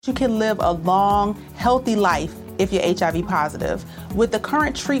You can live a long, healthy life if you're HIV positive. With the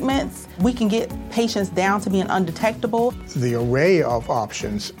current treatments, we can get patients down to being undetectable. The array of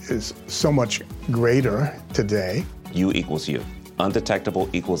options is so much greater today. U equals U. Undetectable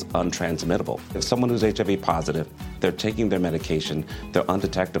equals untransmittable. If someone who's HIV positive, they're taking their medication, they're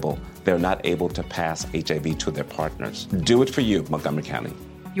undetectable, they're not able to pass HIV to their partners. Do it for you, Montgomery County.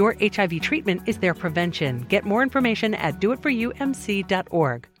 Your HIV treatment is their prevention. Get more information at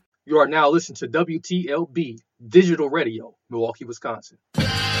doitforumc.org. You are now listening to WTLB Digital Radio, Milwaukee, Wisconsin.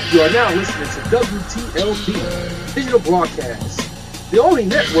 You are now listening to WTLB Digital Broadcast, the only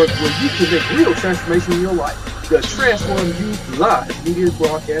network where you can make real transformation in your life. The Transform You Live Media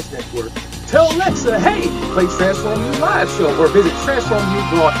Broadcast Network. Tell Alexa, hey, play Transform You Live Show, or visit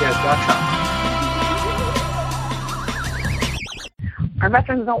transformubroadcast.com. Our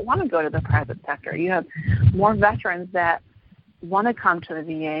veterans don't want to go to the private sector. You have more veterans that want to come to the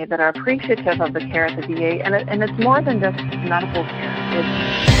VA, that are appreciative of the care at the VA, and it's more than just medical care.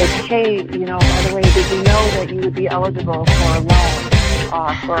 It's hey, by the way, did you know that you would be eligible for a loan,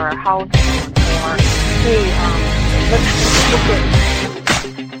 for a house loan, or hey, let's look at.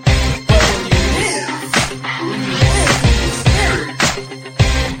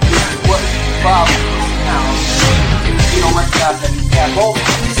 What the problem is now, you don't recognize that you have both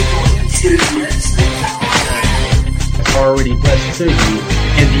already blessed to you,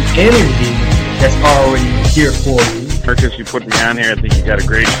 and the energy that's already here for you. Marcus, you put me on here. I think you got a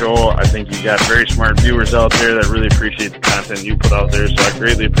great show. I think you got very smart viewers out there that really appreciate the content you put out there, so I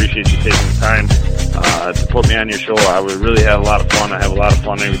greatly appreciate you taking the time to put me on your show. I would really have a lot of fun. I have a lot of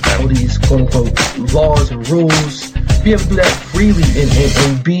fun every time. All these quote-unquote laws and rules, be able to do that freely and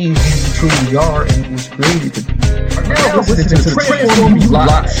be who you truly are and was created to be. Now listen to the Transform You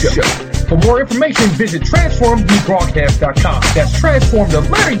Live Show. For more information, visit transformubroadcast.com. That's transform the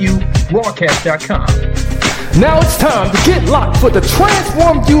letter U broadcast.com. Now it's time to get locked for the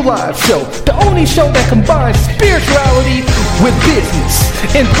Transform You Live Show, the only show that combines spirituality with business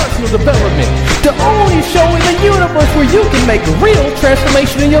and personal development. The only show in the universe where you can make real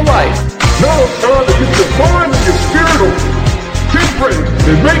transformation in your life. Now it's time to get your mind and your spirit open. Get ready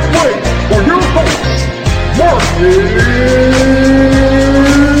and make way for your host, Marcus.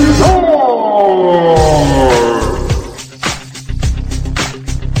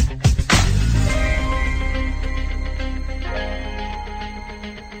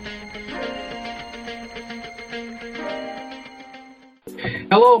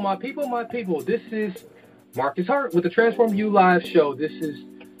 Hello, my people. This is Marcus Hart with the Transform You Live Show. This is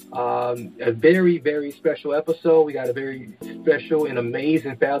a very, very special episode. We got a very special and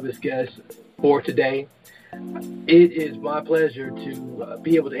amazing, fabulous guest for today. It is my pleasure to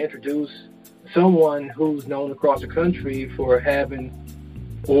be able to introduce someone who's known across the country for having,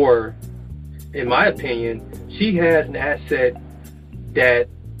 or in my opinion, she has an asset that,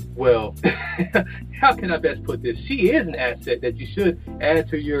 well, how can I best put this? She is an asset that you should add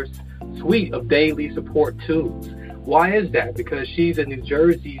to your suite of daily support tools. Why is that? Because she's in New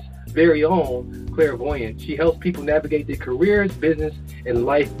Jersey's very own Clairvoyant. She helps people navigate their careers, business, and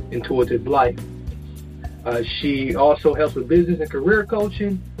life intuitive life. She also helps with business and career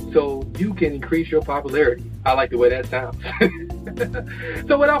coaching so you can increase your popularity. I like the way that sounds.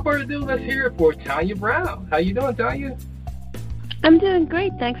 So without further ado, let's hear it for Tanya Brown. How you doing, Tanya? I'm doing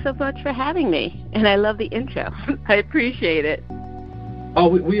great. Thanks so much for having me. And I love the intro. I appreciate it. Oh,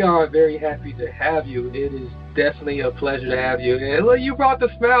 we are very happy to have you. It is definitely a pleasure to have you. And look, you brought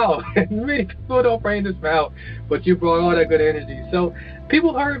the smile. Many people don't bring the smile, but you brought all that good energy. So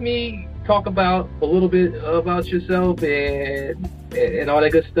people heard me talk about a little bit about yourself and all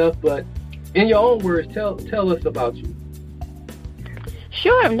that good stuff, but in your own words, tell us about you.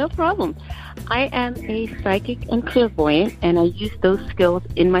 Sure, no problem. I am a psychic and clairvoyant, and I use those skills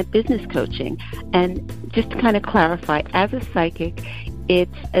in my business coaching. And just to kind of clarify, as a psychic,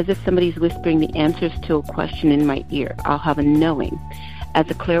 it's as if somebody's whispering the answers to a question in my ear. I'll have a knowing. As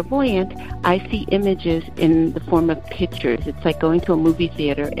a clairvoyant, I see images in the form of pictures. It's like going to a movie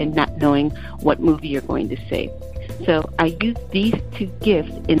theater and not knowing what movie you're going to see. So I use these two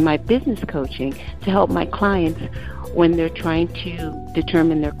gifts in my business coaching to help my clients when they're trying to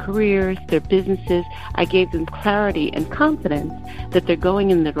determine their careers, their businesses. I gave them clarity and confidence that they're going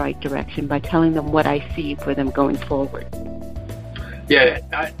in the right direction by telling them what I see for them going forward. Yeah,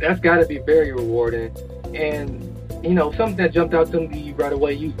 that's got to be very rewarding. And, something that jumped out to me right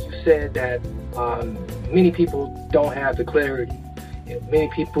away, you said that many people don't have the clarity. Many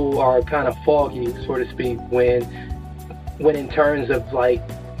people are kind of foggy, so to speak, when in terms of like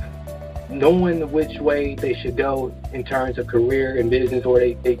knowing which way they should go in terms of career and business, or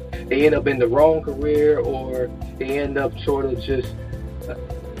they end up in the wrong career, or they end up sort of just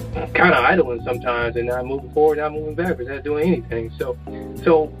kind of idling sometimes and not moving forward, not moving backwards, not doing anything. So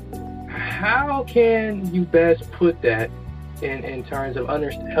how can you best put that in terms of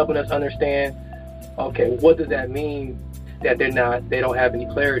helping us understand, okay, what does that mean that they don't have any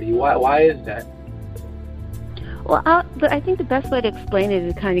clarity? Why is that? Well, but I think the best way to explain it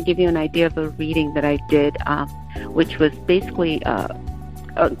is to kind of give you an idea of a reading that I did, which was basically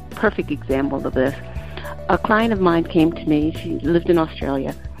a perfect example of this. A client of mine came to me. She lived in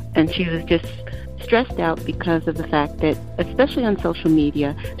Australia, and she was just stressed out because of the fact that, especially on social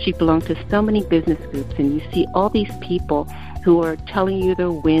media, she belonged to so many business groups, and you see all these people who are telling you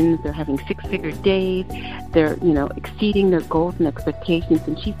their wins, they're having six-figure days, they're, exceeding their goals and expectations,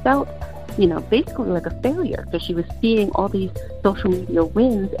 and she felt, basically like a failure because she was seeing all these social media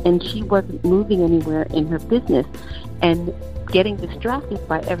wins and she wasn't moving anywhere in her business and getting distracted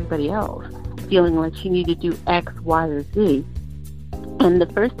by everybody else, feeling like she needed to do X, Y, or Z. And the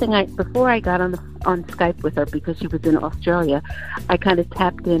first thing before I got on Skype with her, because she was in Australia, I kind of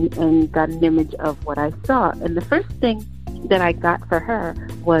tapped in and got an image of what I saw. And the first thing that I got for her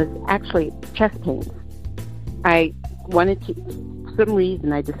was actually chest pains. I wanted to, for some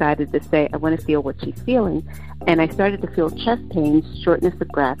reason, I decided to say, I want to feel what she's feeling. And I started to feel chest pains, shortness of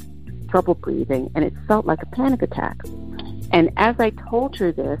breath, trouble breathing, and it felt like a panic attack. And as I told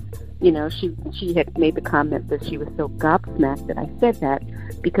her this, she had made the comment that she was so gobsmacked that I said that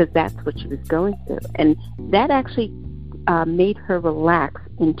because that's what she was going through. And that actually made her relax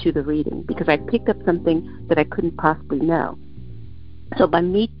into the reading because I picked up something that I couldn't possibly know. So by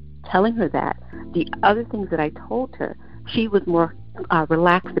me telling her that, the other things that I told her, she was more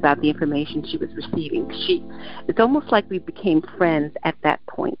relaxed about the information she was receiving. It's almost like we became friends at that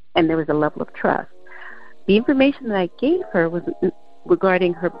point, and there was a level of trust. The information that I gave her was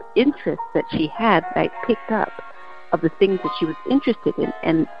regarding her interests that she had that I picked up of the things that she was interested in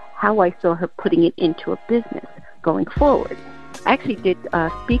and how I saw her putting it into a business going forward. I actually did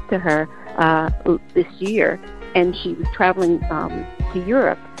speak to her this year, and she was traveling to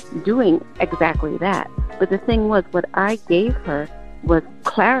Europe doing exactly that. But the thing was, what I gave her was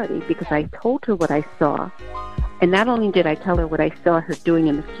clarity because I told her what I saw. And not only did I tell her what I saw her doing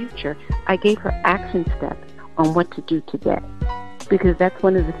in the future, I gave her action steps on what to do today. Because that's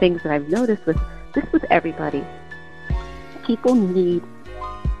one of the things that I've noticed with everybody. People need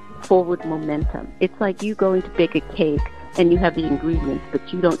forward momentum. It's like you going to bake a cake and you have the ingredients,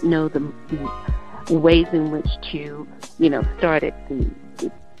 but you don't know the ways in which to, start it,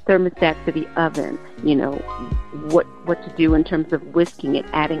 the thermostat to the oven, what to do in terms of whisking it,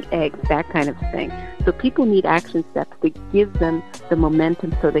 adding eggs, that kind of thing. So people need action steps to give them the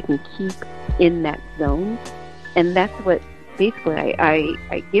momentum so they can keep in that zone. And that's what basically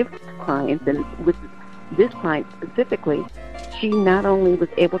I give to clients. And with this client specifically, she not only was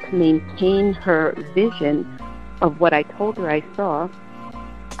able to maintain her vision of what I told her I saw,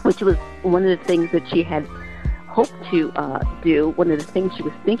 which was one of the things that she had hoped to do, one of the things she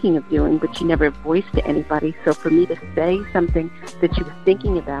was thinking of doing, but she never voiced to anybody. So for me to say something that she was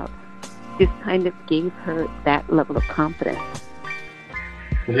thinking about just kind of gave her that level of confidence.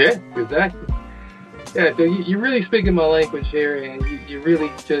 Yeah, exactly. Yeah, so you're really speaking my language here, and you really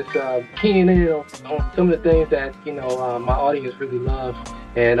just keying in on some of the things that, my audience really loves.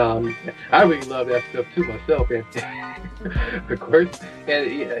 And I really love that stuff too myself, and of course, and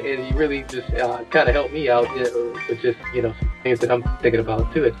you really just kind of helped me out with just, some things that I'm thinking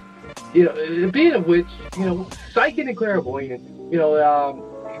about too. It's, being of which, psychic and clairvoyant,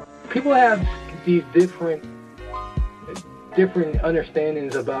 people have these different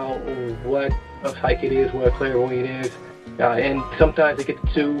understandings about what a psychic is, what a clairvoyant is, and sometimes it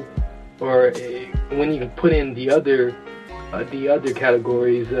gets too, or when you put in the other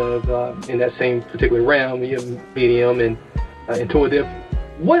categories of in that same particular realm, you have medium and intuitive.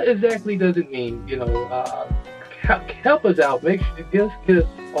 What exactly does it mean? Help us out. Get us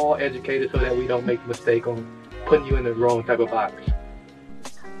all educated so that we don't make the mistake on putting you in the wrong type of box.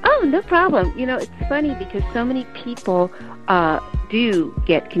 Oh, no problem. It's funny because so many people do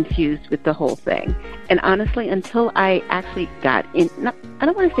get confused with the whole thing. And honestly, until I actually got in, I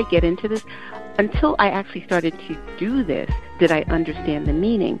don't want to say get into this, until I actually started to do this, did I understand the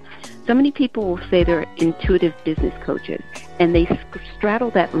meaning. So many people will say they're intuitive business coaches, and they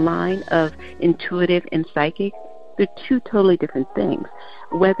straddle that line of intuitive and psychic. They're two totally different things.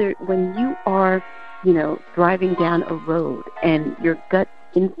 When you are, driving down a road and your gut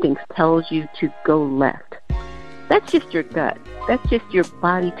instinct tells you to go left, That's just your gut. That's just your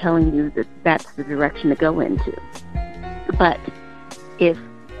body telling you that that's the direction to go into. But if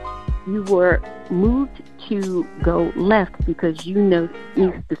you were moved to go left because you knew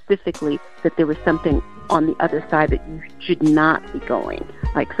specifically that there was something on the other side that you should not be going,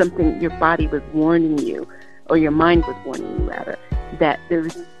 like something your body was warning you, or your mind was warning you rather, that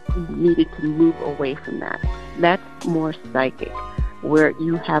you needed to move away from that. That's more psychic, where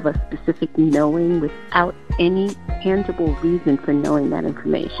you have a specific knowing without any tangible reason for knowing that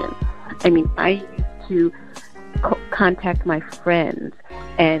information. I mean, I used to contact my friends,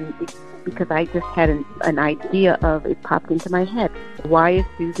 and because I just had an idea of it popped into my head. Why is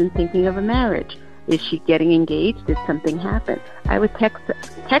Susan thinking of a marriage? Is she getting engaged? Did something happen? I would text her,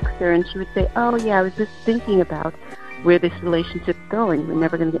 and she would say, oh, yeah, I was just thinking about where this relationship's going. We're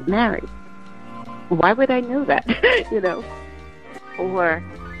never going to get married. Why would I know that? Or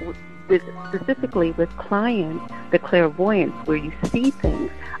specifically with clients, the clairvoyance, where you see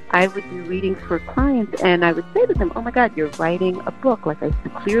things. I would do readings for clients, and I would say to them, oh, my God, you're writing a book. Like, I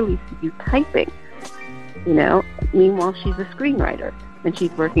clearly see you typing. Meanwhile, she's a screenwriter, and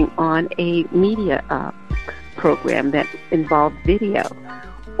she's working on a media program that involves video.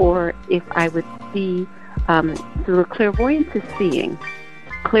 Or if I would see, so the clairvoyance is seeing.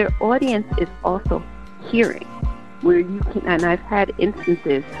 Clairaudience is also hearing, where you can, and I've had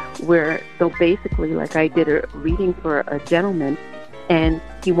instances where, so basically, like I did a reading for a gentleman, and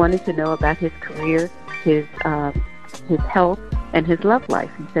he wanted to know about his career, his health, and his love life.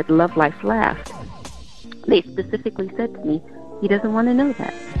 He said, love life last. They specifically said to me, he doesn't want to know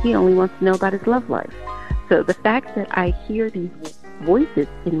that. He only wants to know about his love life. So the fact that I hear these voices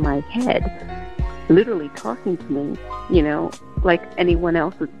in my head literally talking to me, like anyone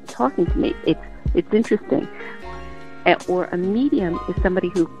else is talking to me, it's interesting. Or a medium is somebody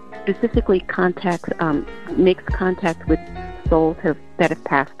who specifically makes contact with souls that have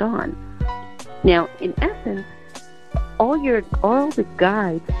passed on. Now, in essence, all the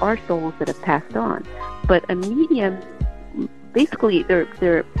guides are souls that have passed on, but a medium, basically,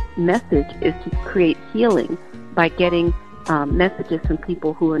 their message is to create healing by getting messages from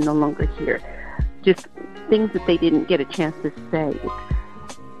people who are no longer here, just things that they didn't get a chance to say.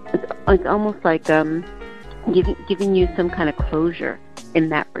 It's almost like giving you some kind of closure in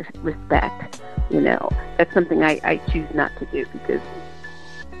that respect. That's something I choose not to do, because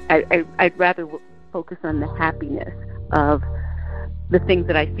I'd rather focus on the happiness of the things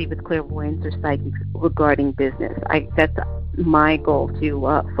that I see with clairvoyance or psychics regarding business. That's my goal,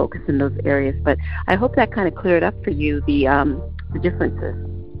 to focus in those areas. But I hope that kind of cleared up for you the differences.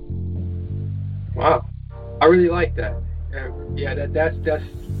 Wow, I really like that. Yeah, that's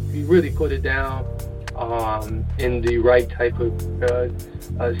you really put it down in the right type of.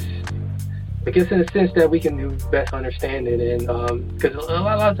 I guess in a sense that we can do best understand it, and because a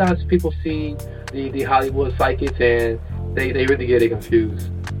lot of times people see the Hollywood psychics and they really get it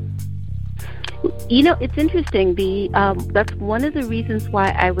confused. It's interesting. That's one of the reasons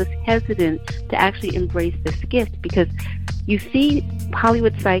why I was hesitant to actually embrace this gift, because you see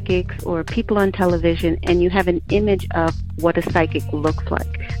Hollywood psychics or people on television, and you have an image of what a psychic looks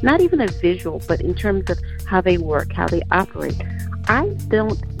like. Not even a visual, but in terms of how they work, how they operate. I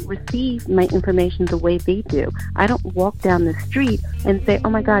don't receive my information the way they do. I don't walk down the street and say, oh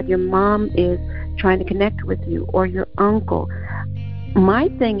my God, your mom is trying to connect with you, or your uncle. My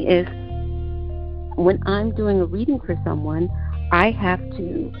thing is, when I'm doing a reading for someone, I have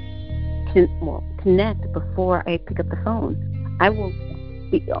to connect before I pick up the phone. I will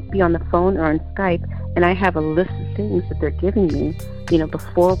be on the phone or on Skype, and I have a list of things that they're giving me,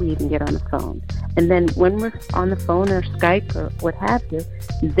 before we even get on the phone. And then when we're on the phone or Skype or what have you,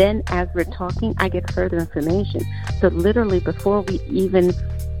 then as we're talking, I get further information. So literally before we even,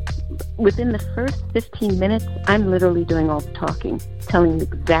 within the first 15 minutes, I'm literally doing all the talking, telling you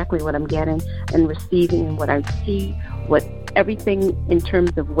exactly what I'm getting and receiving and what I see, everything in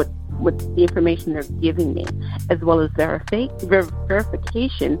terms of what the information they're giving me, as well as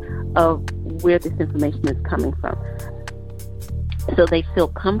verification of where this information is coming from. So they feel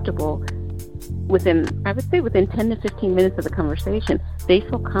comfortable within 10 to 15 minutes of the conversation. They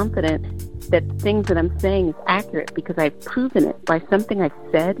feel confident that the things that I'm saying is accurate, because I've proven it by something I've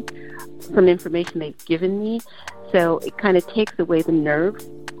said, some information they've given me. So it kind of takes away the nerves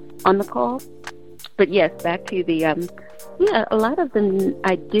on the call. But yes, back to the, a lot of them,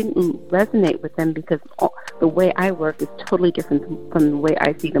 I didn't resonate with them because the way I work is totally different from the way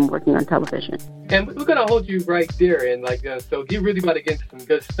I see them working on television. And we're going to hold you right there. And so you really about to get into some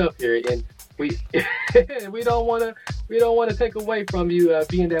good stuff here. And we don't want to take away from you,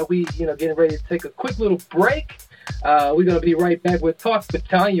 being that we, getting ready to take a quick little break. We're going to be right back with Talk with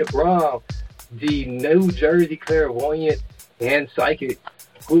Tanya Brown, the New Jersey Clairvoyant and Psychic,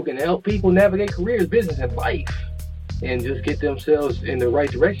 who can help people navigate careers, business, and life, and just get themselves in the right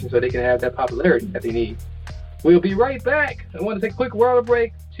direction so they can have that popularity that they need. We'll be right back. I want to take a quick water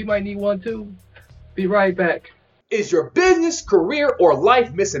break. She might need one too. Be right back. Is your business, career, or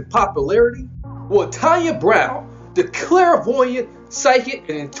life missing popularity? Well, Tanya Brown, the clairvoyant, psychic,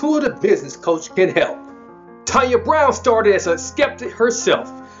 and intuitive business coach, can help. Tanya Brown started as a skeptic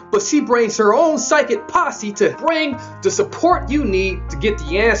herself, but she brings her own psychic posse to bring the support you need to get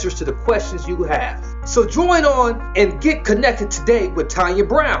the answers to the questions you have. So join on and get connected today with Tanya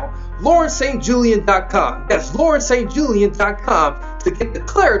Brown. LaurenSt.Julian.com. That's LaurenSt.Julian.com to get the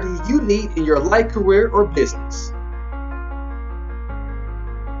clarity you need in your life, career, or business.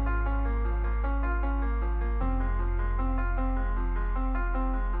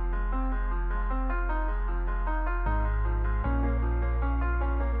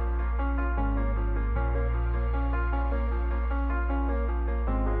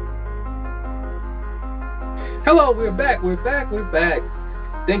 Hello, we're back.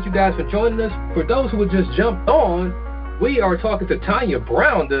 Thank you guys for joining us. For those who have just jumped on, we are talking to Tanya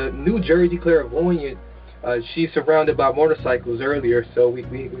Brown, the New Jersey Clairvoyant. She's surrounded by motorcycles earlier, so we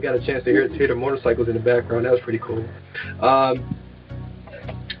got a chance to hear the motorcycles in the background. That was pretty cool.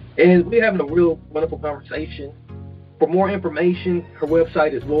 And we're having a real wonderful conversation. For more information, her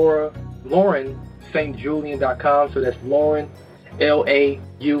website is LaurenSt.Julian.com. So that's Lauren, Lauren,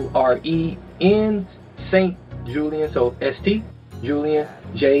 St. Julian, so St. Julian,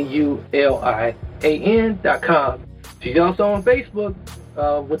 JULIAN.com. She's also on Facebook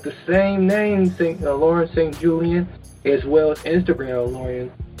with the same name, Lauren St. Julian, as well as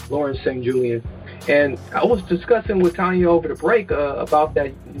Instagram, Lauren St. Julian. And I was discussing with Tanya over the break about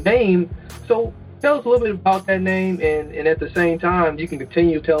that name. So tell us a little bit about that name, and at the same time, you can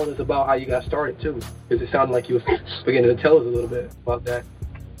continue telling us about how you got started too, because it sounded like you were beginning to tell us a little bit about that.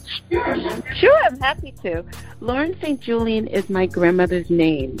 Sure, I'm happy to. Lauren St. Julian is my grandmother's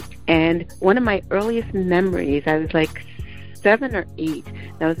name, and one of my earliest memories, I was like 7 or 8,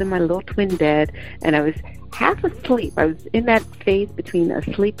 and I was in my little twin bed, and I was half asleep. I was in that phase between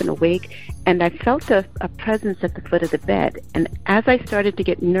asleep and awake, and I felt a presence at the foot of the bed, and as I started to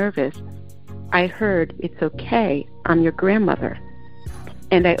get nervous, I heard, "It's okay, I'm your grandmother."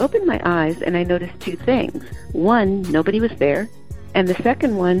 And I opened my eyes, and I noticed two things. One, nobody was there. And the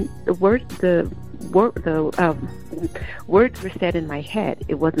second one, the words were said in my head.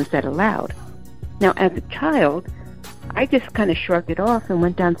 It wasn't said aloud. Now, as a child, I just kind of shrugged it off and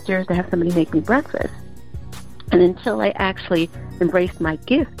went downstairs to have somebody make me breakfast. And until I actually embraced my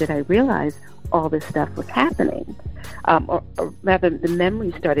gift did I realize all this stuff was happening. Or rather, the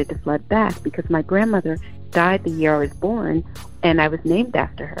memories started to flood back because my grandmother died the year I was born, and I was named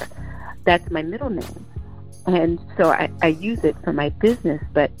after her. That's my middle name. And so I use it for my business,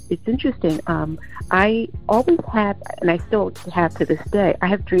 but it's interesting. I always have, and I still have to this day, I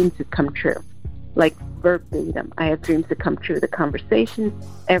have dreams that come true, like verbatim. I have dreams that come true, the conversations,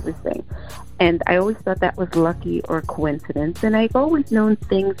 everything. And I always thought that was lucky or coincidence, and I've always known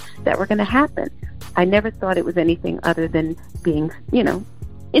things that were going to happen. I never thought it was anything other than being,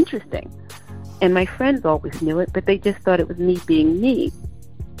 interesting. And my friends always knew it, but they just thought it was me being me.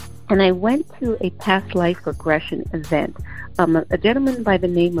 And I went to a past life regression event. A gentleman by the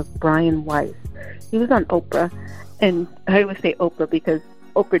name of Brian Weiss. He was on Oprah, and I always say Oprah because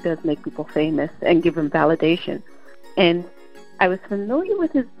Oprah does make people famous and give them validation. And I was familiar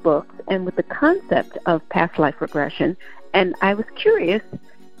with his books and with the concept of past life regression, and I was curious.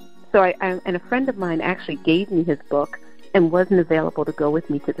 So and a friend of mine actually gave me his book and wasn't available to go with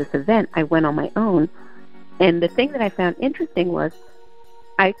me to this event. I went on my own. And the thing that I found interesting was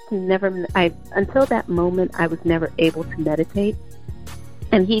until that moment, I was never able to meditate.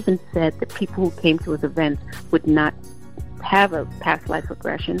 And he even said that people who came to his events would not have a past life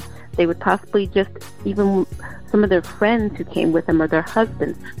regression. They would possibly just, even some of their friends who came with them or their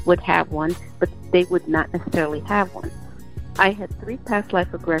husbands would have one, but they would not necessarily have one. I had 3 past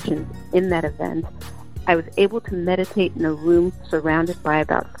life regressions in that event. I was able to meditate in a room surrounded by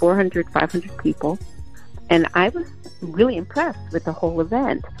about 400, 500 people. And I was really impressed with the whole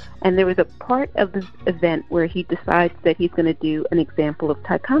event. And there was a part of this event where he decides that he's going to do an example of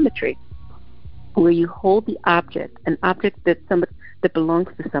psychometry, where you hold the object, an object that belongs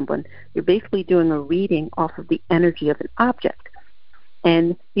to someone. You're basically doing a reading off of the energy of an object.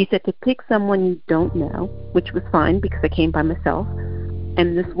 And he said to pick someone you don't know, which was fine because I came by myself.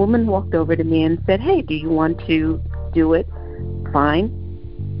 And this woman walked over to me and said, "Hey, do you want to do it?" Fine.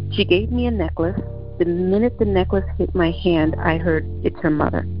 She gave me a necklace. The minute the necklace hit my hand, I heard, it's her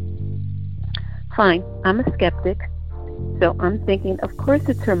mother. Fine, I'm a skeptic, so I'm thinking, of course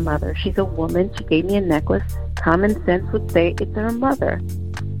it's her mother. She's a woman. She gave me a necklace. Common sense would say it's her mother.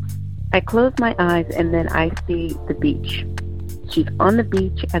 I close my eyes, and then I see the beach. She's on the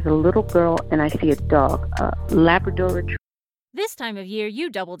beach as a little girl, and I see a dog, a Labrador Retriever. This time of year, you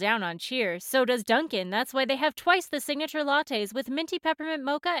double down on cheer. So does Dunkin'. That's why they have twice the signature lattes with minty peppermint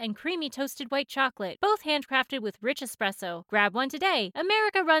mocha and creamy toasted white chocolate, both handcrafted with rich espresso. Grab one today.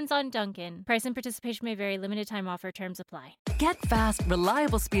 America runs on Dunkin'. Price and participation may vary. Limited time offer. Terms apply. Get fast,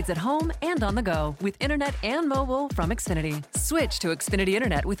 reliable speeds at home and on the go with internet and mobile from Xfinity. Switch to Xfinity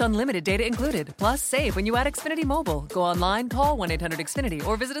Internet with unlimited data included. Plus, save when you add Xfinity Mobile. Go online, call 1-800-XFINITY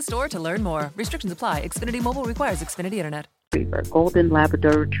or visit a store to learn more. Restrictions apply. Xfinity Mobile requires Xfinity Internet. Golden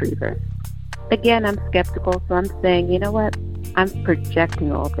Labrador Retriever. Again, I'm skeptical, so I'm saying, you know what? I'm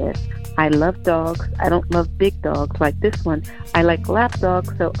projecting all this. I love dogs. I don't love big dogs like this one. I like lap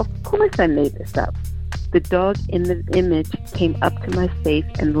dogs, so of course I made this up. The dog in the image came up to my face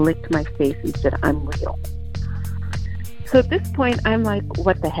and licked my face and said, I'm real. So at this point, I'm like,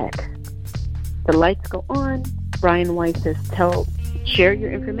 what the heck? The lights go on. Brian White says, share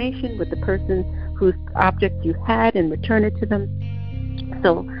your information with the person whose object you had and return it to them.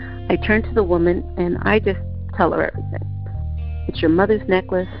 So I turn to the woman and I just tell her everything. It's your mother's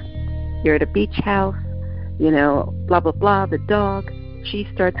necklace. You're at a beach house, blah, blah, blah, the dog. She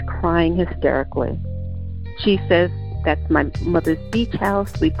starts crying hysterically. She says, that's my mother's beach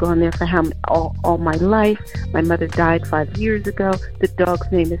house. We've gone there for all my life. My mother died 5 years ago. The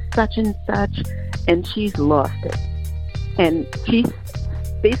dog's name is such and such. And she's lost it. And she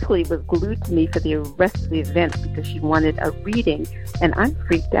basically was glued to me for the rest of the event because she wanted a reading. And I'm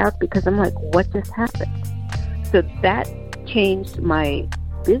freaked out because I'm like, what just happened? So that changed my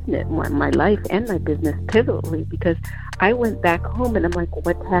business, my life and my business pivotally, because I went back home and I'm like,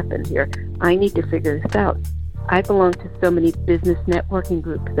 what happened here? I need to figure this out. I belong to so many business networking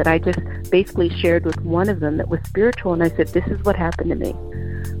groups that I just basically shared with one of them that was spiritual, and I said, this is what happened to me.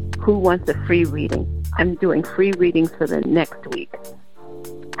 Who wants a free reading? I'm doing free readings for the next week.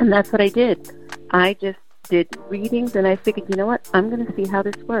 And that's what I did. I just did readings, and I figured, you know what? I'm going to see how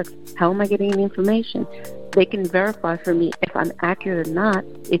this works. How am I getting the information? They can verify for me if I'm accurate or not.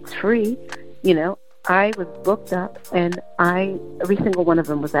 It's free. I was booked up, and every single one of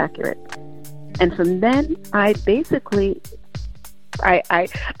them was accurate. And from then, I basically, I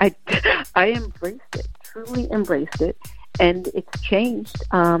embraced it, truly embraced it. And it's changed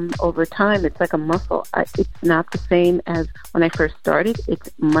over time. It's like a muscle. It's not the same as when I first started.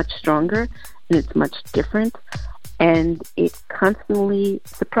 It's much stronger, and it's much different. And it constantly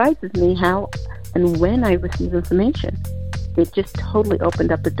surprises me how and when I receive information. It just totally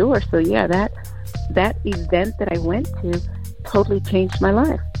opened up the door. So, yeah, that event that I went to totally changed my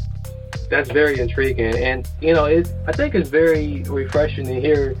life. That's very intriguing. And, I think it's very refreshing to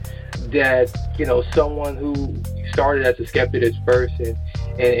hear that, someone who started as a skeptic at first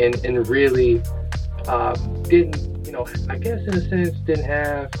and really didn't, I guess in a sense didn't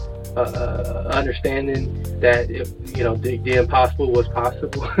have understanding that the impossible was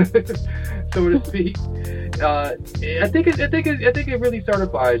possible, so to speak. I think it really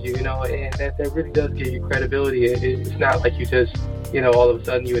certifies you, and that really does give you credibility. It's not like you just all of a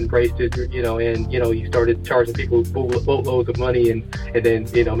sudden you embraced it, and you started charging people boatloads of money and then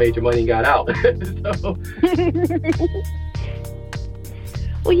made your money and got out. So.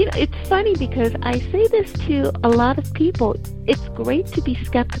 Well, it's funny because I say this to a lot of people. It's great to be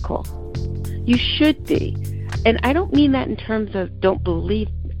skeptical. You should be. And I don't mean that in terms of don't believe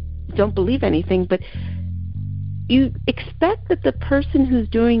anything, but you expect that the person who's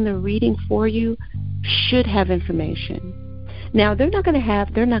doing the reading for you should have information. Now, they're not going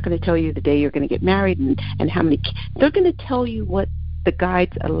to tell you the day you're going to get married and how many. They're going to tell you what the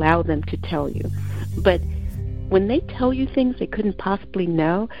guides allow them to tell you. But when they tell you things they couldn't possibly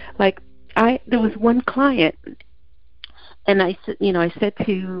know, like there was one client, and I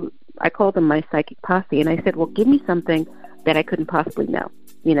called them my psychic posse, and I said, well, give me something that I couldn't possibly know.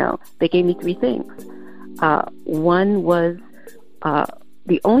 They gave me 3 things. One was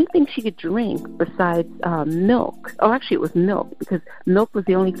the only thing she could drink besides milk. Oh, actually, it was milk, because milk was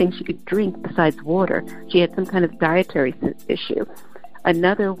the only thing she could drink besides water. She had some kind of dietary issue.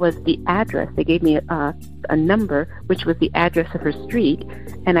 Another was the address. They gave me a number, which was the address of her street,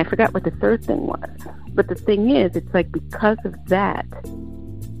 and I forgot what the third thing was. But the thing is, it's like because of that,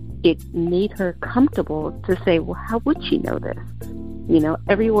 it made her comfortable to say, well, how would she know this?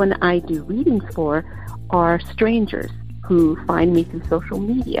 Everyone I do readings for are strangers who find me through social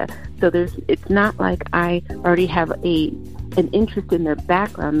media. So it's not like I already have an interest in their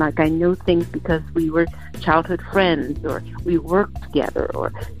background, like I know things because we were childhood friends or we worked together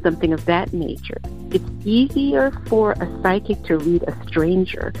or something of that nature. It's easier for a psychic to read a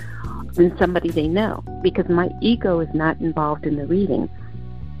stranger than somebody they know because my ego is not involved in the reading.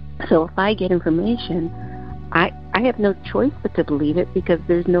 So if I get information, I have no choice but to believe it because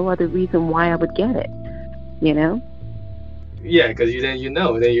there's no other reason why I would get it, you know? Yeah, because then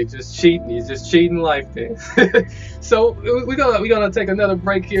you're just cheating. You're just cheating life then. So we're gonna take another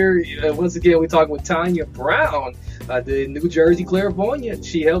break here. Once again, we're talking with Tanya Brown, the New Jersey Clairvoyant.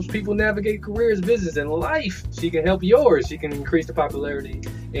 She helps people navigate careers, business, and life. She can help yours. She can increase the popularity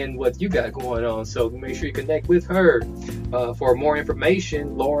in what you got going on. So make sure you connect with her. For more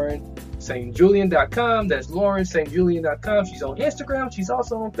information, LaurenSt.Julian.com. That's LaurenSt.Julian.com. She's on Instagram. She's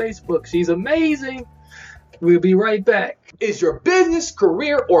also on Facebook. She's amazing. We'll be right back. Is your business,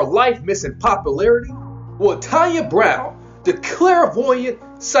 career, or life missing popularity? Well, Tanya Brown, the clairvoyant,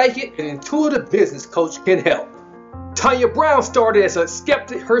 psychic, and intuitive business coach, can help. Tanya Brown started as a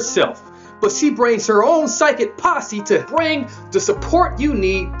skeptic herself, but she brings her own psychic posse to bring the support you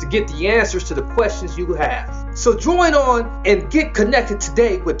need to get the answers to the questions you have. So join on and get connected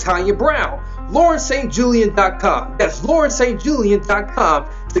today with Tanya Brown. LaurenSt.Julian.com. That's LaurenSt.Julian.com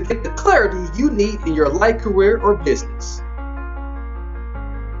to get the clarity you need in your life, career, or business.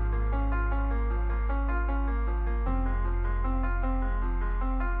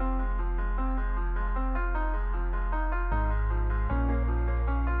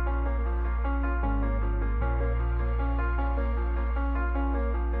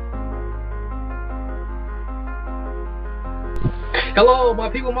 Hello, my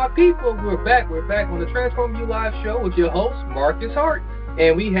people, my people. We're back on the Transform You Live show with your host, Marcus Hart.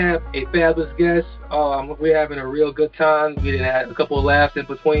 And we have a fabulous guest. We're having a real good time. We had a couple of laughs in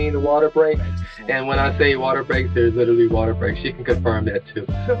between the water breaks. And when I say water breaks, there's literally water breaks. She can confirm that too.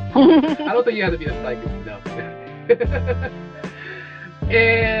 So I don't think you have to be a psychic to know.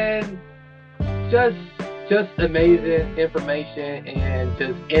 And just amazing information and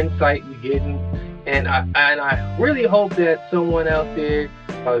just insight you're getting. And I really hope that someone out there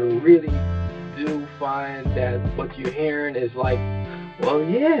who really do find that what you're hearing is like, well,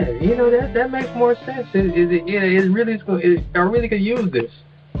 yeah, that makes more sense. I really could use this.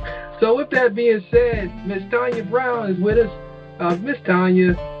 So with that being said, Miss Tanya Brown is with us. Miss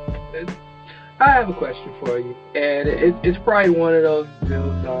Tanya, I have a question for you, and it's probably one of those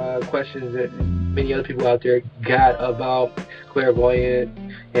questions that many other people out there got about clairvoyant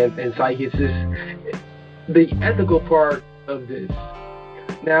and psychics, is the ethical part of this.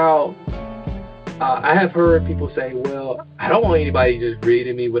 Now, I have heard people say, well, I don't want anybody just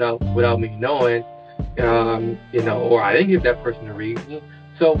reading me without me knowing, or I didn't give that person a read me.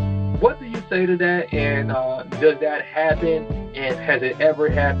 So what do you say to that, and does that happen, and has it ever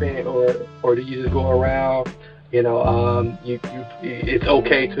happened, or do you just go around, it's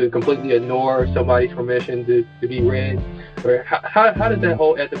okay to completely ignore somebody's permission to be read? Or how does that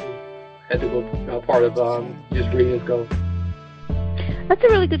whole ethical part of just readings go? That's a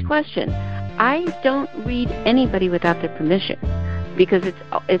really good question. I don't read anybody without their permission because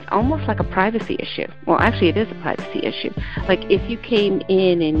it's almost like a privacy issue. Well, actually, it is a privacy issue. Like if you came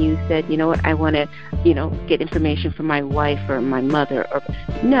in and you said, you know what, I want to, get information from my wife or my mother, or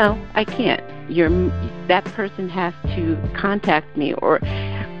no, I can't. That person has to contact me, or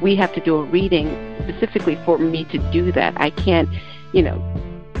we have to do a reading specifically for me to do that. I can't,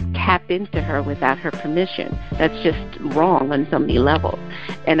 tap into her without her permission. That's just wrong on so many levels.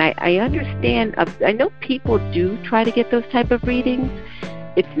 And I understand, I know people do try to get those type of readings.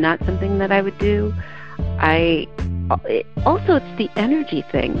 It's not something that I would do. Also, it's the energy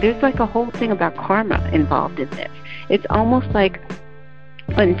thing. There's like a whole thing about karma involved in this. It's almost like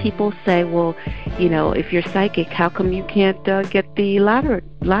when people say, well, if you're psychic, how come you can't get the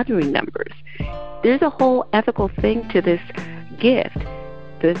lottery numbers? There's a whole ethical thing to this gift.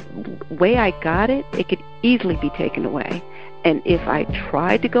 The way I got it could easily be taken away. And if I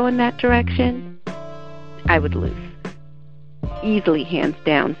tried to go in that direction, I would lose. Easily, hands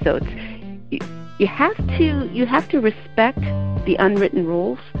down. So you have to respect the unwritten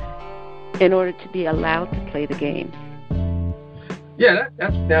rules in order to be allowed to play the game. Yeah,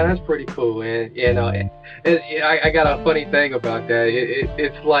 that's pretty cool, and I got a funny thing about that.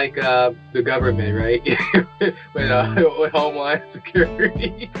 It's like the government, right? with Homeland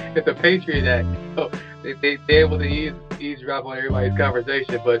Security, it's a Patriot Act. So they're able to eavesdrop on everybody's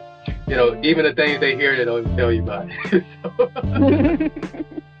conversation, but even the things they hear, they don't even tell you about it.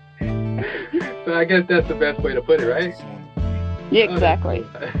 So I guess that's the best way to put it, right? Yeah, exactly.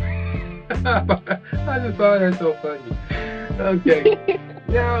 I just thought that's so funny. Okay.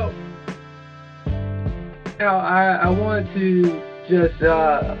 Now I want to just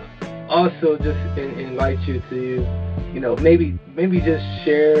also just invite you to, maybe just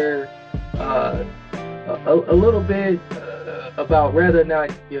share a little bit about whether or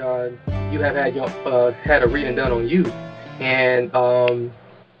not you have had a reading done on you, and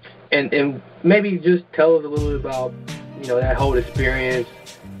maybe just tell us a little bit about that whole experience,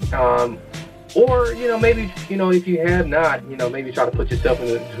 or maybe if you have not, maybe try to put yourself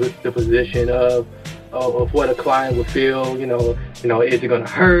in the position of what a client would feel. Is it going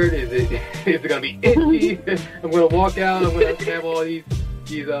to hurt? Is it going to be itchy? I'm going to walk out. I'm going to have all these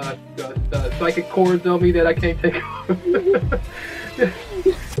psychic cords on me that I can't take off.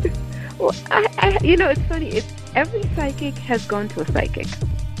 Well, it's funny. Every psychic has gone to a psychic.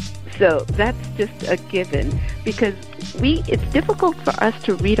 So that's just a given, because it's difficult for us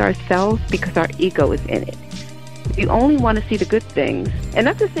to read ourselves because our ego is in it. You only want to see the good things, and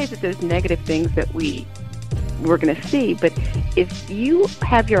not to say that there's negative things that we're going to see, but if you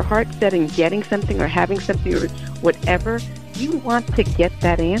have your heart set in getting something or having something or whatever, you want to get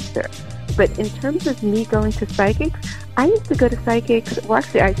that answer. But in terms of me going to psychics, I used to go to psychics. Well,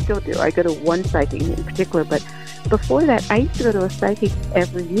 actually, I still do. I go to one psychic in particular, but before that, I used to go to a psychic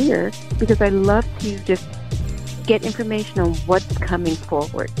every year because I love to just get information on what's coming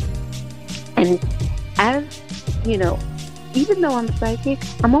forward. And as even though I'm psychic,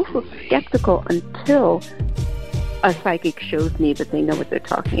 I'm also skeptical until a psychic shows me that they know what they're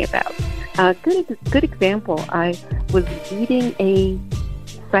talking about. Good example, I was reading a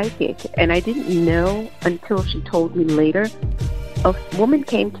psychic, and I didn't know until she told me later. A woman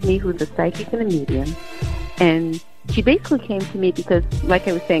came to me who's a psychic and a medium, and she basically came to me because, like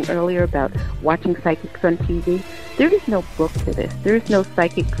I was saying earlier about watching psychics on TV, there is no book for this. There is no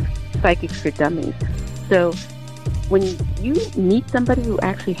psychics for dummies. So when you meet somebody who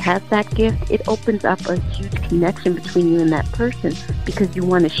actually has that gift, it opens up a huge connection between you and that person, because you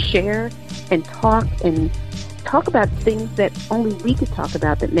want to share and talk about things that only we could talk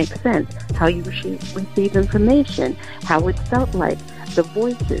about that make sense. How you receive information, how it felt like, the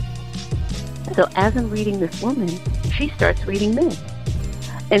voices. So as I'm reading this woman, she starts reading me.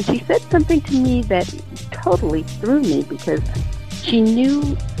 And she said something to me that totally threw me, because she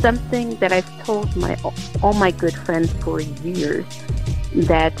knew something that I've told all my good friends for years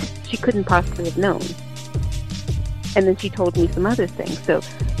that she couldn't possibly have known. And then she told me some other things. So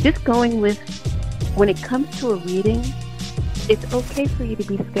just going with, when it comes to a reading, it's okay for you to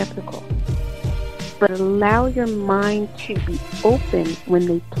be skeptical, but allow your mind to be open when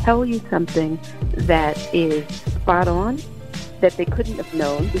they tell you something that is spot on, that they couldn't have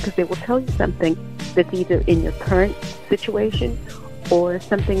known, because they will tell you something that's either in your current situation or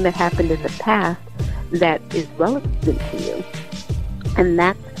something that happened in the past that is relevant to you. And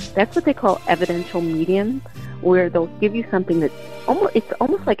that's what they call evidential mediums, where they'll give you something that's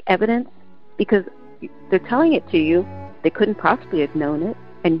almost like evidence, because they're telling it to you. They couldn't possibly have known it,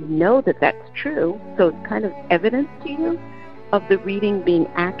 and you know that that's true, so it's kind of evidence to you of the reading being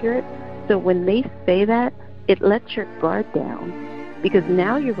accurate. So when they say that, it lets your guard down, because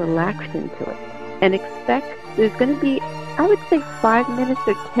now you're relaxed into it. And expect there's going to be, I would say, 5 minutes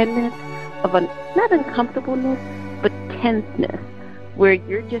or 10 minutes of not uncomfortableness, but tenseness, where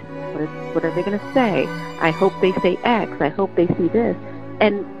you're just, what are they going to say? I hope they say X. I hope they see this.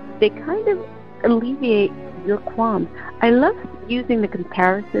 And they kind of alleviate your qualms. I love using the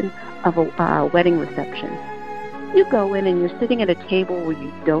comparison of a wedding reception. You go in and you're sitting at a table where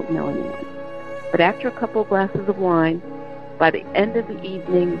you don't know anyone. But after a couple of glasses of wine, by the end of the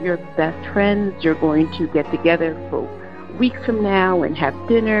evening, you're best friends. You're going to get together for weeks from now and have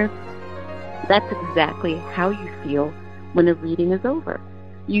dinner. That's exactly how you feel when a reading is over.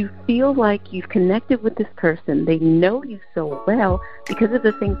 You feel like you've connected with this person. They know you so well because of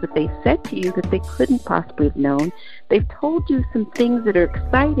the things that they said to you that they couldn't possibly have known. They've told you some things that are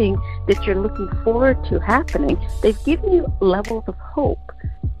exciting that you're looking forward to happening. They've given you levels of hope.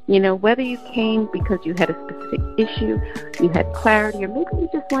 Whether you came because you had a specific issue, you had clarity, or maybe you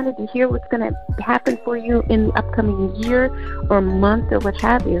just wanted to hear what's going to happen for you in the upcoming year or month or what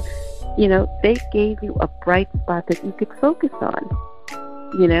have you, they gave you a bright spot that you could focus on.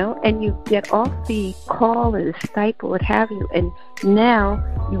 And you get off the call or the Skype or what have you, and now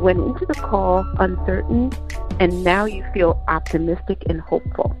you went into the call uncertain, and now you feel optimistic and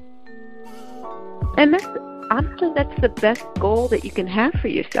hopeful. And honestly, that's the best goal that you can have for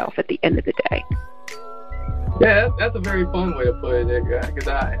yourself at the end of the day. Yeah, that's a very fun way to put it, because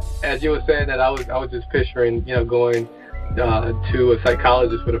as you were saying that, I was just picturing, going to a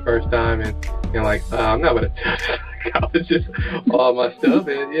psychologist for the first time, and like I'm not going to tell a psychologist all my stuff,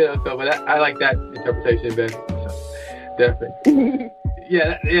 and so but I like that interpretation better. So definitely,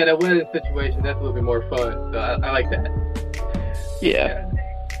 yeah, that wedding situation, that's a little bit more fun. So I like that. Yeah,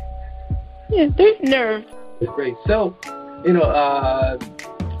 there's nerves. It's great. So,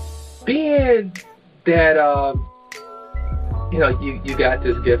 being that you got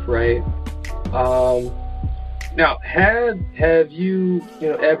this gift, right? Now, have you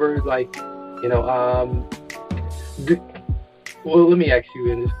ever well, let me ask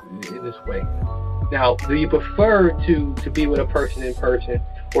you in this way. Now, do you prefer to be with a person in person,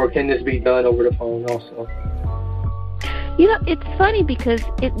 or can this be done over the phone also? It's funny because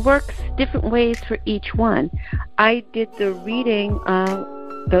it works different ways for each one. I did the reading,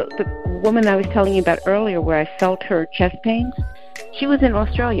 the woman I was telling you about earlier where I felt her chest pains. She was in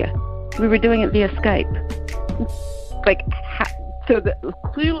Australia. We were doing it via Skype.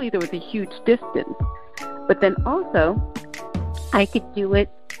 Clearly there was a huge distance. But then also, I could do it,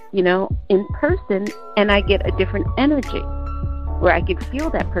 in person, and I get a different energy where I could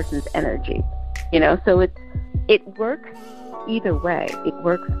feel that person's energy. So it works either way. It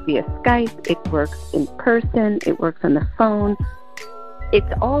works via Skype. It works in person. It works on the phone.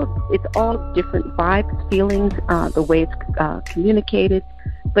 It's all different vibes, feelings, the way it's communicated,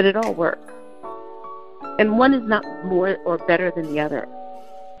 but it all works. And one is not more or better than the other.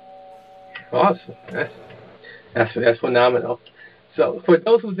 Awesome. That's phenomenal. So for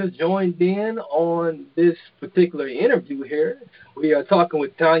those who just joined in on this particular interview here, we are talking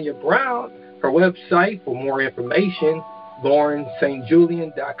with Tanya Brown. Her website for more information,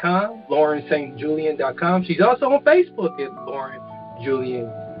 LaurenSt.Julian.com, LaurenSt.Julian.com. She's also on Facebook at Lauren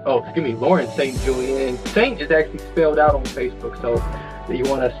St. Julian. Saint is actually spelled out on Facebook, so you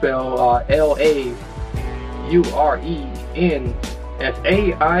want to spell LaurenSaint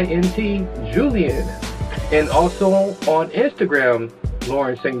Julian. And also on Instagram,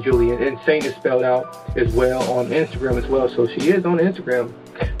 Lauren St. Julian, and Saint is spelled out as well on Instagram as well. So she is on Instagram.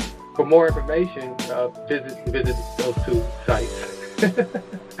 For more information, visit those two sites.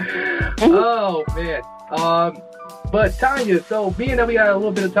 Oh man! But Tanya, so being that we got a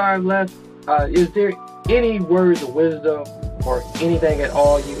little bit of time left, is there any words of wisdom or anything at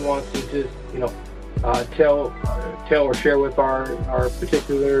all you want to just tell or share with our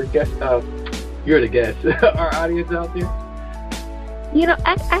particular guest? You're the guest, our audience out there.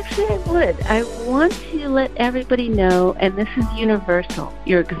 Actually, I would. I want to let everybody know, and this is universal,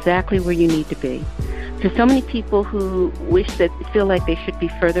 you're exactly where you need to be. For so many people who feel like they should be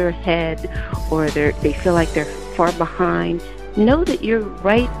further ahead, or they feel like they're far behind, know that you're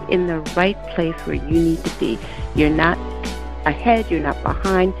right in the right place where you need to be. You're not ahead, you're not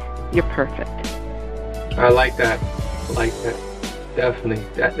behind, you're perfect. I like that. Definitely.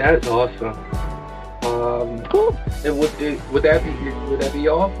 That is awesome. Cool. And would that be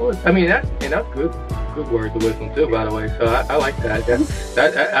all for us? I mean, that's good words of wisdom too, by the way. So I like that.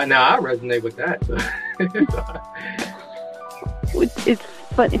 Now I resonate with that. So. It's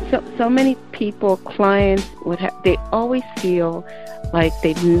funny. So many people, clients they always feel like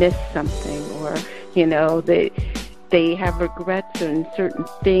they've missed something, or they have regrets on certain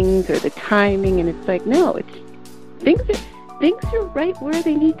things or the timing, and it's like, no, things are right where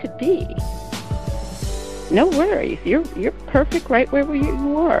they need to be. No worries. You're perfect right where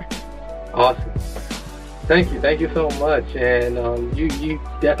you are. Awesome. Thank you so much. And you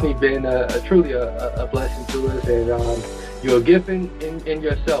definitely been truly a blessing to us, and you're a gift in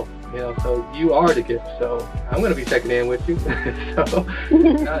yourself. So you are the gift. So I'm going to be checking in with you.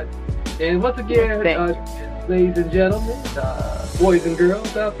 And once again, ladies and gentlemen, boys and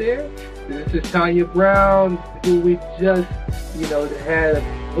girls out there, this is Tanya Brown, who we just had a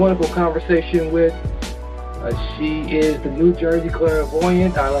wonderful conversation with. She is the New Jersey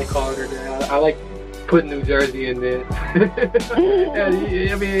Clairvoyant. I like calling her that. I like putting New Jersey in there. And,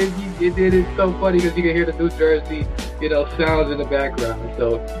 I mean, it's so funny because you can hear the New Jersey, sounds in the background.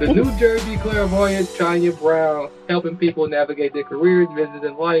 So the New Jersey Clairvoyant, Tanya Brown, helping people navigate their careers, business,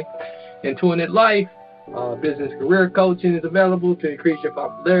 and life. Intuitive Life, business career coaching is available to increase your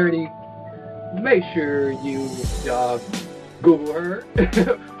popularity. Make sure you Google her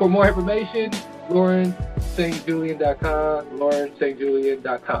for more information. LaurenSt.Julian.com,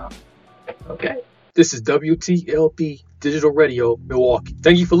 LaurenSt.Julian.com. Okay. This is WTLP Digital Radio, Milwaukee.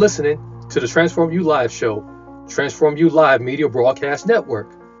 Thank you for listening to the Transform You Live show, Transform You Live Media Broadcast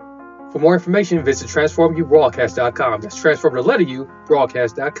Network. For more information, visit TransformUBroadcast.com. That's transform the letter U,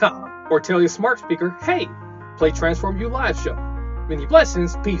 broadcast.com. Or tell your smart speaker, hey, play Transform You Live show. Many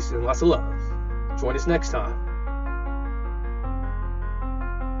blessings, peace, and lots of love. Join us next time.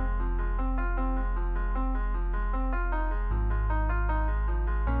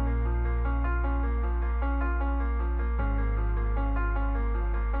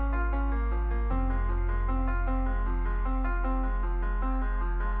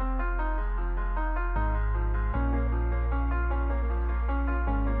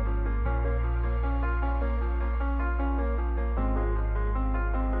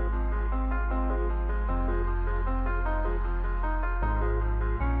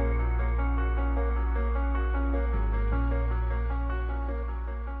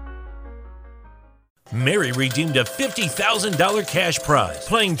 Mary redeemed a $50,000 cash prize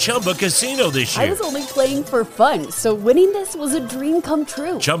playing Chumba Casino this year. I was only playing for fun, so winning this was a dream come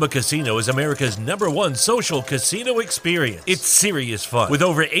true. Chumba Casino is America's #1 social casino experience. It's serious fun. With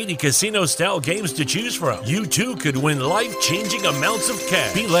over 80 casino-style games to choose from, you too could win life-changing amounts of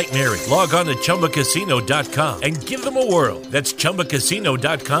cash. Be like Mary. Log on to ChumbaCasino.com and give them a whirl. That's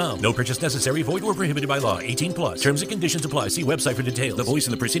ChumbaCasino.com. No purchase necessary. Void or prohibited by law. 18+. Terms and conditions apply. See website for details. The voice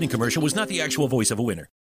in the preceding commercial was not the actual voice of a winner.